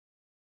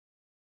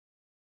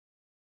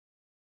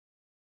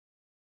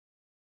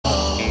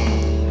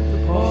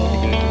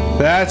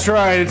That's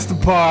right, it's the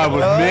pod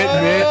with Mitt,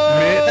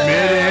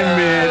 and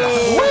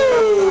Mitt.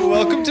 Woo!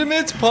 Welcome to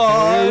Mitt's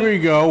pod. Here we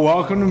go.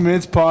 Welcome to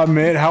Mitt's pod,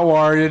 Mitt. How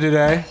are you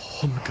today?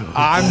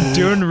 I'm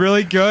doing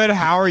really good.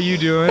 How are you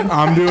doing?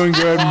 I'm doing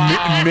good.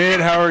 Mitt,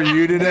 how are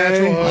you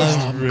today?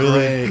 I'm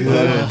really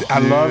good. I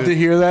love to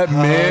hear that.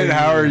 Mitt,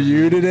 how are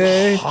you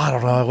today? I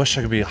don't know. I wish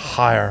I could be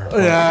higher.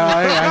 Yeah,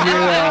 I hear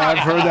that.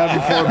 I've heard that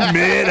before.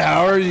 Mitt,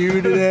 how are you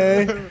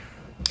today?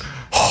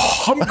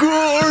 I'm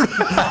good.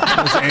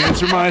 Just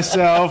answer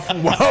myself.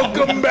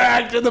 Welcome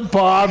back to the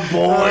pod,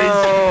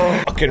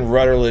 boys. Fucking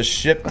rudderless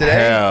ship today.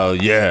 Hell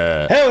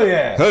yeah. Hell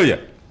yeah. Hell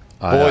yeah.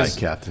 Boys,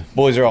 Captain.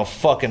 boys are all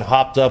fucking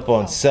hopped up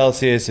on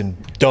Celsius and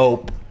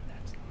dope.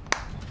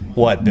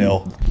 What,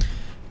 Bill?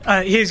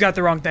 He's got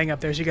the wrong thing up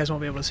there, so you guys won't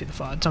be able to see the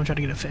FOD. So I'm trying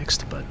to get it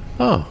fixed. But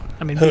Oh.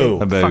 I mean,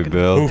 Who? I bet you,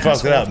 Bill. Who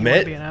fucked it up,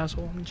 Mitt? Be an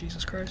asshole. I mean,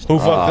 Jesus Christ. Who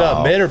fucked it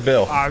up, Mitt or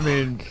Bill? I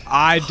mean,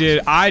 I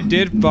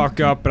did fuck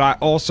up, but I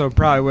also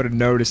probably would have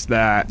noticed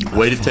that.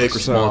 Way to take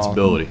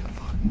responsibility.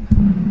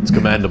 It's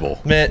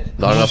commendable. Mitt.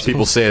 Not enough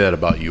people say that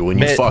about you. When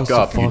you Mitt, fuck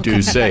up, you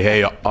do say,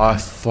 hey, I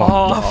fucked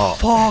up.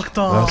 Fucked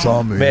up. That's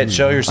all me. Mitt,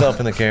 show yourself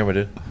in the camera,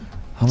 dude.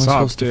 How am I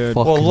supposed to dude?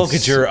 fucking Well, look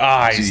at your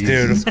eyes,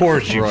 dude. Of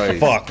course you Christ.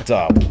 fucked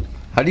up.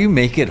 How do you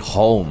make it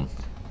home?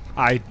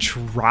 I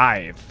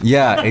drive.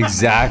 Yeah,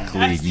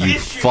 exactly, you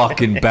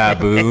fucking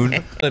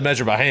baboon. They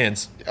measure by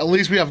hands. At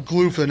least we have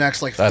glue for the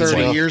next like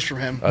 30 years from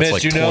him. That's Mitch,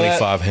 like you know that?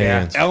 25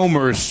 hands.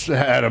 Elmer's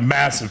had a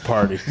massive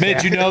party.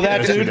 Mitt, you know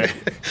that, dude?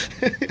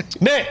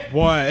 Mitt!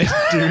 What,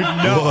 dude?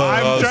 No,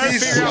 I'm trying to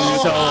figure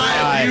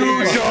out.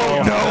 You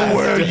don't know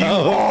where you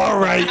are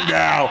right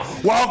now.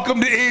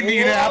 Welcome to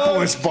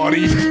Indianapolis,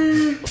 buddy.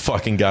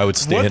 Fucking guy would What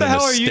stand the in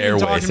hell a are you even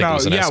stairway. I talking think it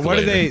was about? an Yeah, what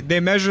do escalator. they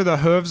measure the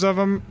hooves of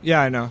them?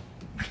 Yeah, I know.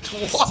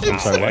 I'm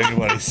sorry, what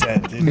anybody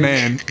said, dude.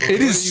 Man,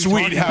 it is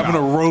sweet having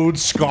a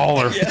Rhodes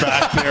Scholar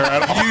back there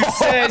at all. You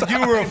said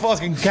you were a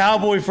fucking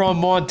cowboy from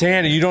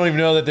Montana. You don't even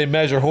know that they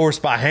measure horse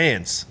by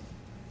hands.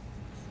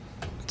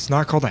 It's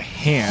not called a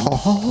hand.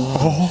 It's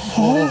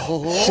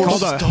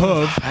called a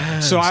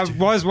hoof. So I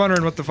was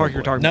wondering what the fuck you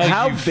were talking No,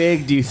 about. How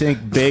big do you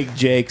think Big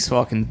Jake's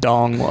fucking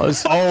dong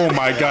was? Oh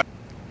my god.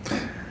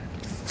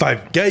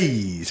 5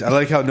 guys. I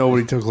like how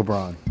nobody took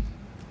LeBron.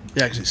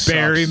 Yeah, because he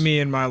Bury sucks. me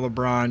in my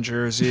LeBron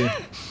jersey.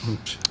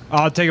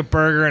 I'll take a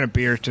burger and a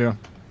beer too.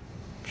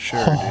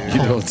 Sure, dude.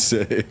 You don't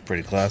say.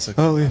 Pretty classic.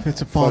 Only if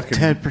it's about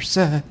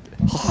 10%.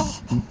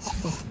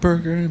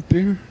 Burger and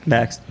beer.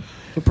 Next.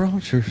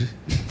 LeBron jersey.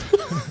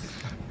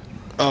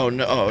 Oh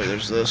no! Oh,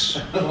 there's this.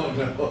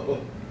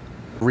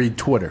 Read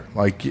Twitter.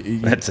 Like,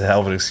 That's a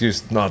hell of an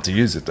excuse not to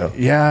use it, though.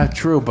 yeah,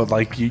 true, but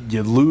like you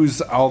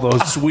lose all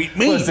those sweet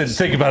memes. Listen,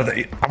 think about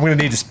it. I'm going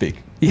to need to speak.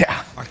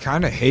 Yeah. I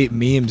kind of hate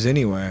memes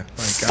anyway. Like,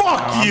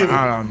 Fuck you.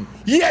 I don't,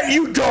 Yeah,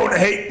 you don't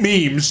hate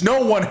memes.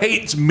 No one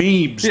hates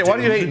memes. Yeah, why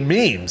do you dude.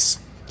 hate memes?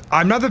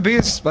 I'm not the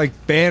biggest like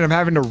fan of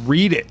having to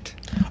read it.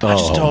 I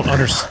just don't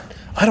understand.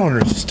 I don't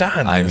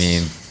understand. I this.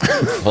 mean,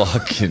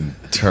 fucking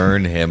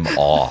turn him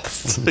off.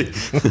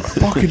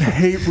 Fucking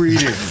hate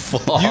reading.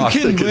 You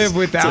can live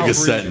without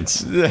It's like a reading,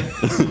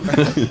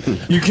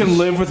 sentence. You can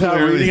live without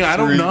reading. I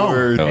don't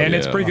know. and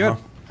it's pretty good.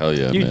 Hell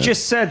yeah, You man.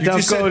 just said You don't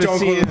just go said to don't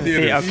see go to the the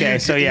theater. theater. Okay,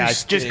 so yeah,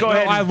 just go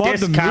ahead I and love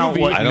the discount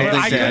movie. what I don't Mitt-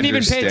 think I couldn't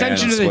even pay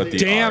attention to the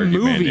damn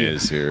movie.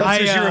 Is here. That's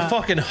because you're a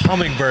fucking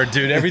hummingbird,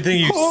 dude. Everything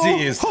you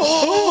see is.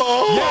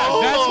 Yeah,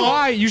 that's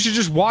why you should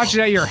just watch it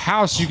at your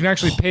house so you can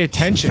actually pay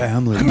attention.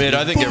 Mitt,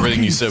 I think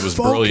everything you said was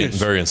brilliant and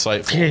very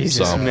insightful.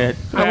 Jesus, so. Mitt.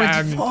 Dude,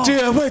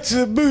 I went to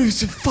the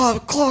movies at 5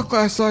 o'clock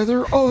last night. There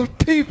were other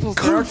people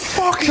there.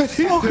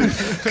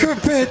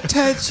 Couldn't pay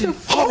attention.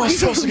 How am I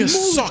supposed to get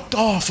sucked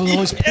off of all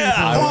these people?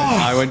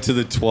 I went to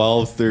the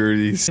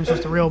 12:30s. It's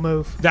just a real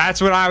move.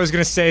 That's what I was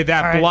gonna say.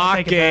 That All right, block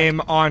take it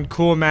game on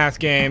Cool Math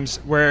Games,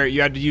 where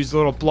you had to use the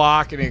little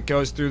block and it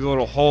goes through the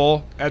little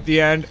hole at the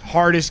end.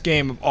 Hardest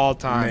game of all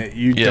time. Man,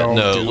 you Yeah, don't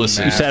no, do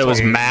listen. math. You said it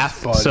was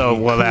math, so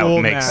well that Cool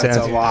would make math. sense.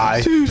 That's a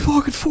lie. Dude,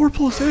 fucking 4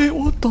 + 8.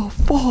 What the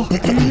fuck?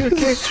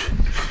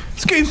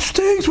 This game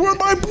stinks. Where are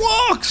my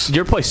blocks? Did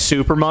you ever play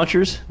Super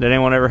Munchers? Did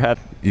anyone ever have?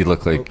 You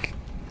look like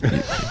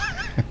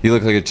you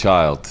look like a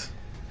child.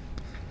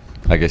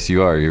 I guess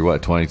you are. You're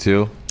what,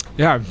 22?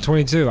 Yeah, I'm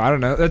 22. I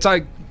don't know. That's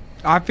like,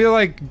 I feel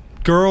like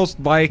girls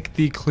like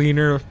the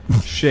cleaner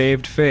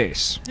shaved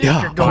face.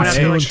 Yeah, you're going I'm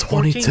after, like,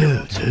 feeling 22,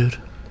 14-year-olds. dude.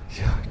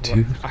 Yeah,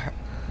 dude.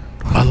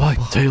 I like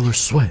Taylor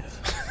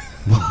Swift.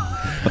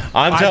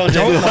 I'm telling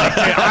you.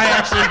 I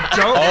actually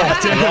don't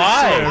like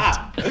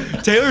Taylor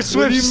Swift. Taylor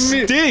Swift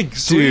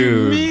stinks. What do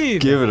you mean?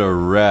 Give it a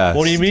rest.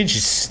 What do you mean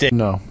she's stink?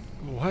 No.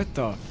 What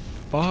the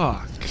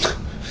fuck?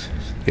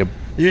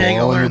 You ain't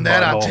gonna learn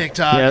that on butthole.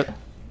 TikTok. Yep.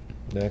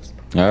 Next.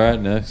 All right,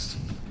 next.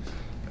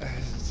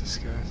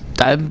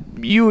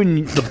 You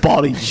and the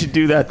body should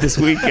do that this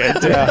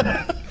weekend.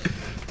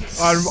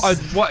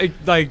 What,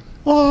 like,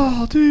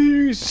 Oh,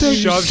 dude, shove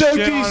shit on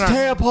a-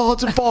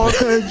 tampons and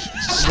vodka.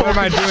 what am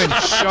I doing?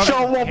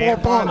 Show one more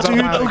bottle,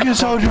 dude. Don't Don't get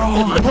so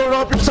drunk. Put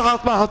up your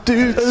south mouth,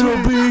 dude. It'll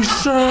be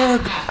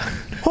sick.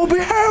 It'll be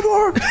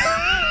hammered.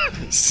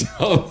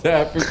 South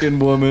African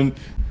woman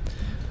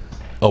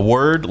A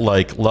word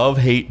like love,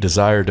 hate,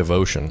 desire,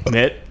 devotion.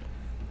 Mitt.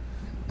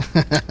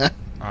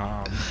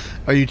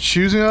 Are you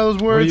choosing all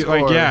those words?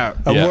 Like, or- yeah,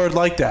 a Yeah. word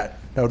like that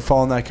would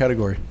fall in that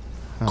category.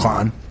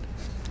 Clown.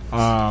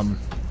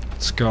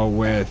 Let's go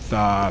with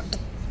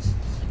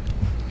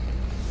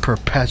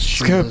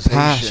Perpetualization.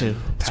 passion.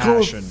 Let's go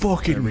with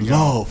fucking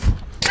love.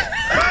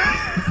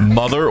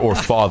 Mother or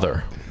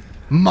father.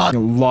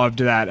 Loved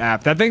that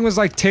app. That thing was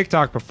like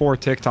TikTok before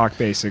TikTok,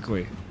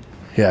 basically.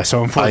 Yeah, so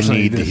I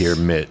unfortunately, need to hear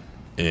Mitt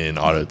in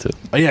auto tune.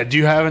 Oh, yeah, do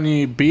you have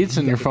any beats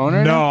in your phone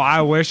right No, now?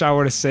 I wish I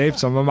would have saved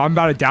some of them. I'm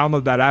about to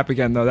download that app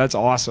again, though. That's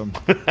awesome.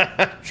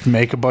 Just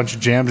make a bunch of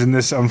jams, and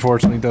this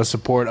unfortunately does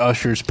support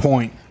Usher's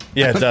point.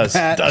 Yeah, it does.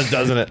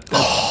 Doesn't it?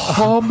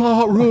 I'm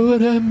not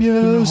ruining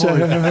music.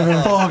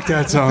 Fuck,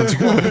 that sounds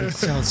good.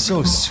 Sounds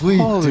so sweet.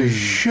 Holy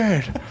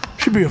shit.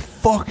 Should be a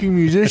fucking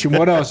musician.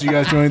 What else? You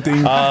guys do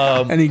anything?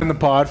 Any in the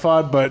pod?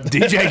 But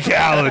DJ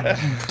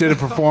Khaled did a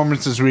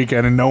performance this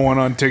weekend, and no one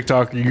on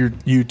TikTok or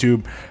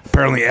YouTube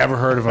apparently ever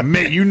heard of him.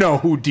 Mitt, you know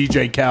who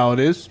DJ Khaled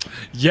is?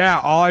 Yeah,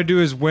 all I do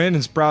is win.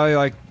 It's probably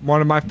like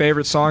one of my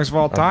favorite songs of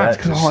all time.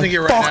 All Sing it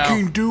I right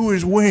fucking do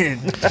is win.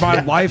 It's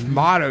my life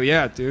motto.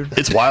 Yeah, dude.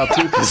 It's wild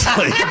too, because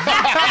like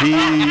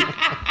he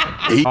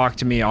Talk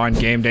to me on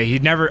game day.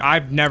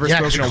 I've never Yeah,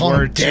 'cause spoken you a call him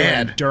word to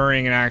him Dad.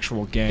 during an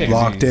actual game.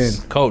 Locked in.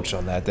 Coach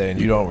on that day,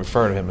 and you don't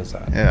refer to him as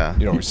that. Yeah.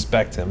 You don't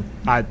respect him.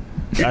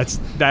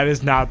 That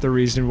is not the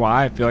reason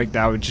why. I feel like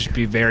that would just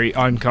be very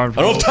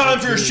uncomfortable. I don't have time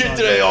for your shit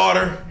today,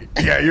 Otter.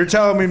 Yeah, you're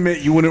telling me,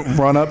 Mitt, you wouldn't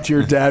run up to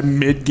your dad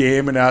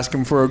mid-game and ask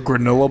him for a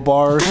granola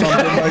bar or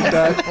something like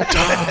that?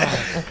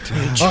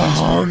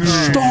 Starving.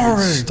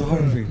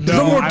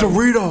 No, I want I-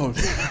 Doritos.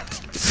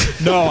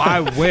 No, I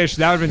wish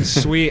that would have been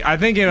sweet. I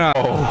think in a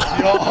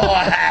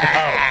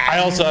I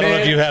also, I don't know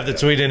if you have the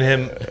tweet in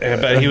him,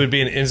 but he would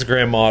be an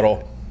Instagram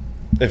model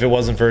if it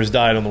wasn't for his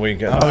diet on the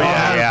weekend. Oh,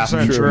 yeah,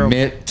 true.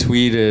 Mitt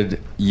tweeted,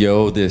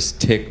 "Yo, this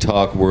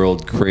TikTok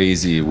world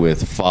crazy"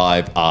 with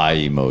 5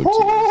 eye emojis.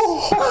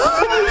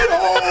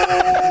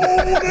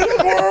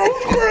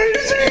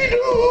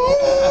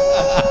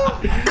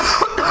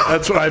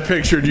 That's what I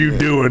pictured you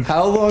doing.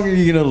 How long are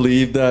you gonna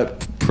leave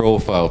that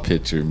profile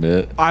picture,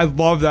 Mitt? I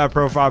love that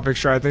profile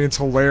picture. I think it's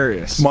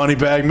hilarious.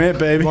 Moneybag Mitt,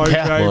 baby.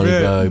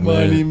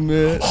 Money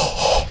Mitt.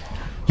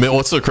 Mitt,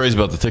 what's so crazy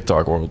about the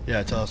TikTok world?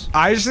 Yeah, tell us.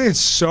 I just think it's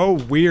so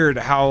weird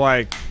how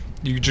like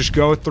you just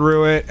go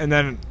through it and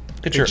then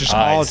Look at it your just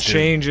all eyes, dude.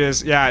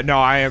 changes. Yeah, no,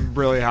 I am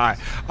really high.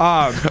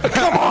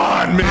 Come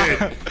on,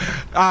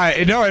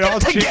 Mitt. No, it all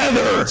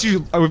changes.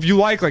 If you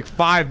like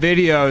 5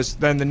 videos,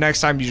 then the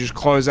next time you just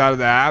close out of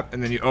the app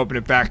and then you open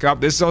it back up.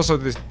 This is also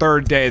the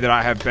 3rd day that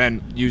I have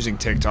been using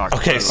TikTok.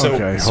 Okay, so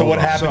hold what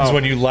on. happens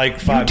when you like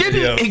 5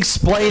 videos?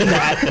 Explain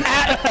that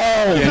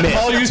at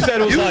all. All you said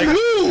was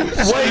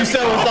what you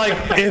said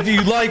was if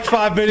you like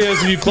 5 videos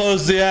and you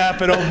close the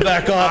app and open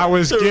back up. I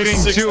was getting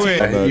to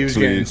it. He was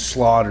getting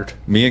slaughtered.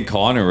 Me and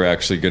Connor were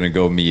actually gonna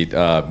go meet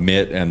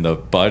Mitt and the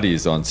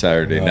buddies on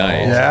Saturday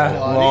night. Yeah, we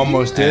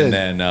almost did.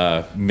 And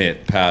then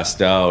Mitt passed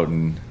out,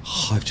 and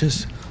I've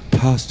just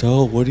passed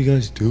out. What are you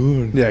guys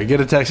doing? Yeah, get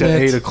a text at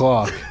 8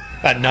 o'clock.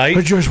 At night?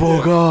 I just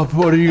woke up.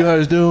 What are you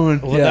guys doing?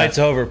 Well, the night's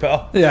over,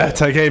 pal. Yeah,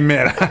 it's like, hey,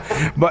 Mitt.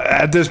 But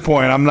at this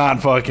point, I'm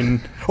not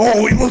fucking.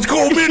 Oh, let's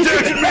go, Mitt,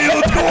 texting me.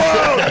 Let's go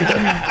out.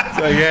 It's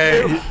like,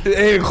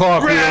 hey, 8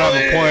 o'clock. We don't have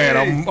a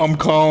plan. I'm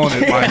calling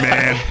it, my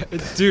man.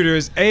 Dude, it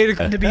was 8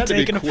 o'clock. To be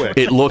taken a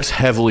It looks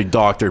heavily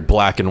doctored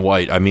black and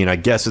white. I mean, I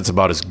guess it's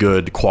about as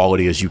good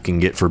quality as you can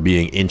get for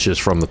being inches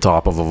from the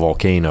top of a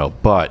volcano.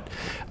 But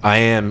I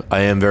am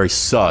very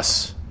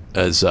sus,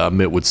 as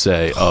Mitt would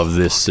say, of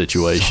this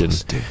situation.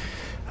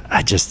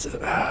 I just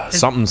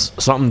something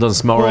doesn't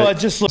smell Well, I right.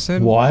 just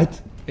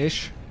What?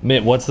 Ish.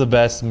 Mitt, what's the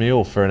best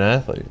meal for an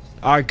athlete?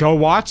 Go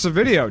watch the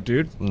video,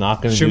 dude. I'm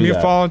not gonna Shoot do me a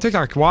that follow on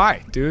TikTok. Why,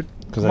 dude?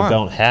 because Come I on.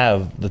 don't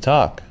have the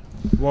talk.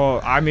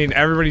 Well, I mean,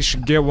 everybody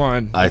should get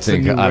one. I It's the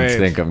think new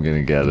wave. I'm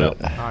gonna get it.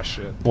 Ah,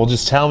 shit. Well,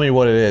 just tell me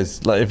what it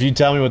is. Like, if you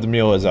tell me what the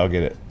meal is, I'll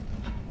get it.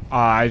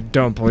 I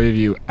don't believe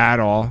you at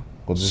all.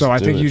 Well, just So I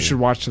do think it, you dude. should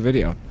watch the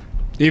video.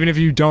 Even if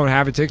you don't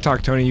have a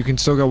TikTok, Tony, you can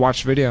still go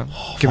watch the video.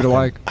 Give it a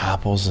like.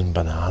 Apples and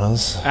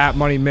bananas. At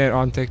Money Mitt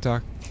on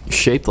TikTok.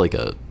 Shaped like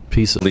a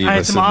piece of. Leave I had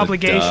us some in the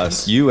obligations.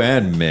 dust. You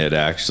and Mitt,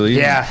 actually.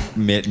 Yeah.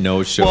 Mitt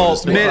no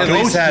shows. Well, Mitt at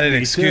least had an me,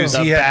 excuse.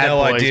 too. He The had bad no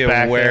boys idea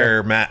back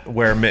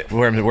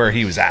where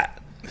he was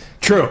at.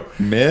 True.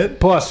 Mitt.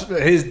 Plus,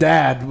 his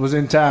dad was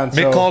in town. Mitt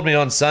So called me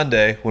on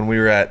Sunday when we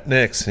were at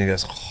Nick's, and he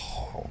goes,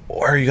 "Oh,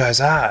 where are you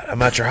guys at?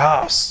 I'm at your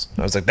house."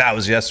 I was like, "That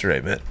was yesterday,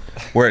 Mitt.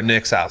 We're at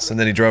Nick's house." And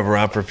then he drove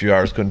around for a few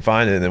hours, couldn't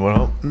find it, and then went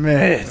home.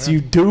 Mitt,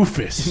 you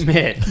doofus.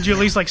 Mitt. Did you at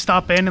least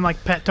stop in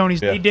and pet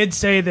Tony's? Yeah. He did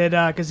say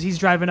that because he's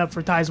driving up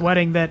for Ty's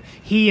wedding that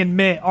he and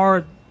Mitt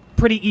are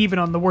pretty even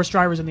on the worst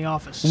drivers in the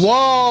office.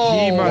 Whoa!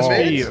 He must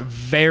be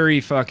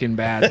very fucking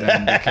bad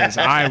then, because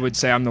I would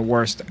say I'm the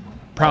worst,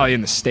 probably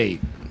in the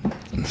state.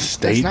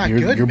 State, not you're,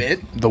 good, you're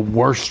Mitt. the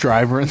worst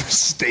driver in the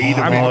state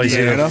of Always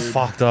either Indiana.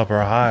 fucked up or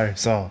high.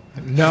 So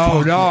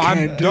No,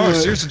 can't do it.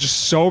 seriously,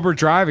 just sober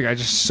driving. I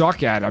just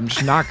suck at it. I'm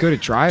just not good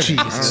at driving.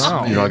 I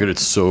don't You're know. not good at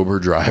sober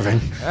driving.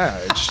 Yeah,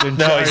 just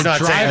No, he's not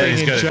saying that driving he's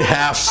in good at general.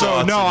 half So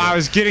thoughts no, of it. I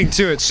was getting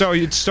to it. So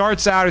it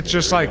starts out, it's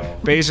just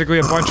like basically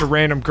a bunch of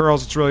random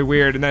girls. It's really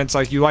weird, and then it's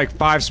like you like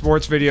 5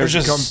 sports videos.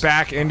 You come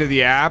back into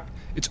the app.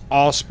 It's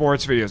all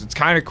sports videos. It's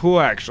kind of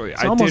cool, actually.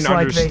 It's almost didn't like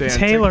understand they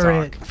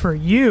tailor TikTok. it for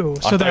you,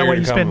 so thought that you way were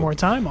you spend coming- more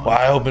time on well, it.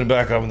 I opened it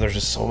back up and there's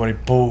just so many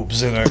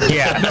boobs in there.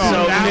 Yeah, so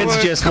that Mitt's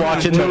was- just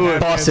watching the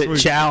Bus It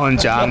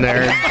challenge on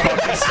there.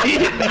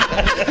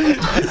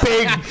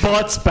 Big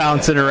butts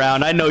bouncing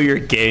around. I know your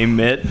game,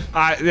 Mitt.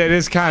 It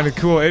is kind of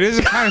cool. It is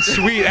a kind of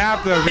sweet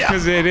app though,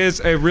 because it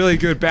is a really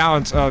good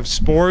balance of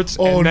sports.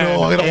 Oh, and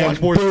no, then I gotta and watch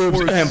sports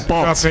and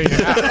butts. stuff in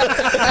your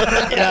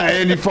app. Yeah,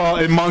 and you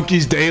follow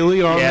Monkeys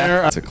Daily on Yeah.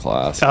 there. It's a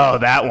class. Oh,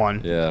 that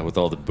one. Yeah, with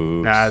all the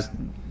boobs.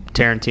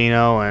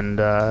 Tarantino and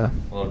A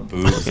lot of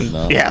boobs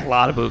and yeah, a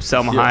lot of boobs.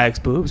 Selma Hayek's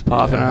boobs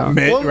popping out.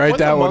 Mitt, write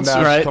that one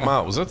down. Right. Come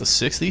out. Was that the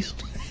 60s?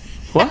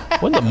 What?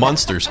 When the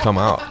Munsters come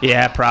out?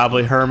 Yeah,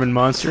 probably Herman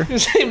Munster.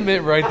 Say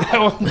Mitt right that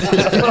one.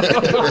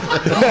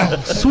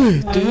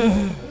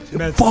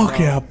 Fuck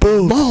yeah,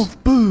 boobs.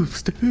 Love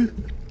boobs, dude.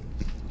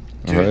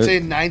 Dude, it's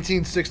in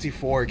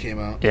 1964 it came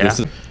out. Yeah.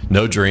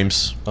 No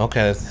dreams.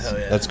 Okay,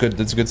 that's good.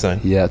 That's a good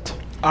sign. Yet.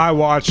 I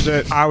watched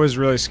it. I was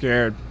really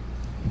scared.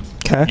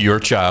 Your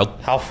child.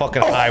 How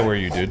fucking high were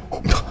you, dude?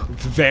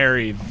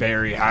 Very,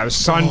 very high. It was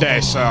Sunday,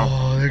 so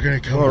Oh, they're gonna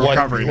come. little What,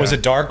 recovery. was day.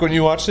 it dark when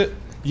you watched it?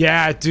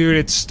 Yeah, dude,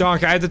 it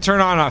stunk. I had to turn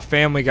on a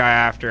Family Guy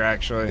after,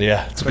 actually.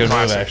 Yeah, it's a good move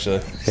classic.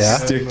 actually. Yeah.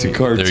 Stick to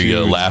cartoons. There you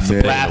go. Laugh the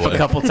pain Laugh away. a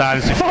couple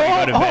times before you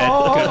go to bed.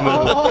 Good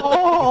move.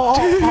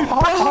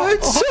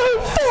 It's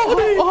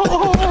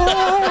so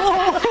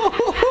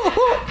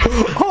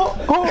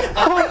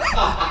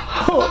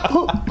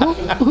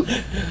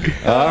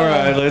All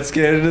right, let's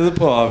get into the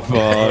pop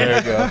There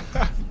you go.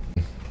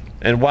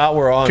 And while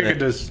we're on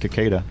it,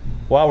 Cicada.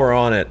 while we're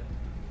on it,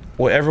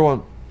 will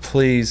everyone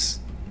please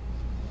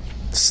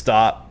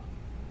stop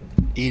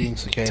Eating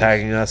cicadas.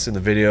 tagging us in the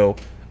video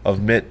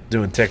of Mitt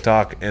doing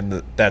TikTok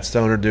and that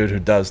stoner dude who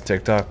does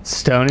TikTok?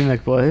 Stony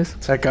McBlaze.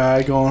 That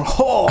guy going,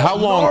 oh, How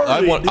long?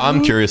 gnarly, I'm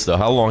dude." curious though.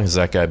 How long has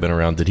that guy been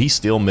around? Did he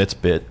steal Mitt's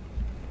bit?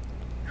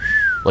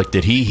 Like,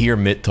 did he hear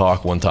Mitt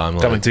talk one time?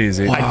 Like, Coming to you,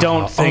 Z. I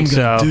don't think I'm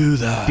gonna so. do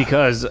that.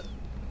 Because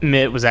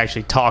Mitt was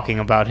actually talking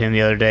about him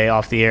the other day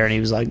off the air, and he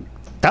was like,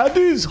 "That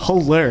dude's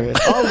hilarious.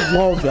 I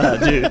love that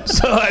dude."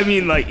 So I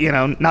mean, like, you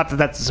know, not that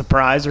that's a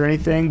surprise or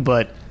anything,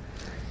 but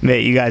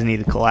Mitt, you guys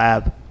need to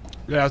collab.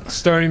 Yeah,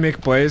 Stony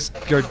McBlaze,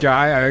 good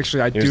guy. I Here's do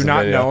the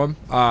not video. know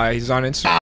him. He's on Instagram.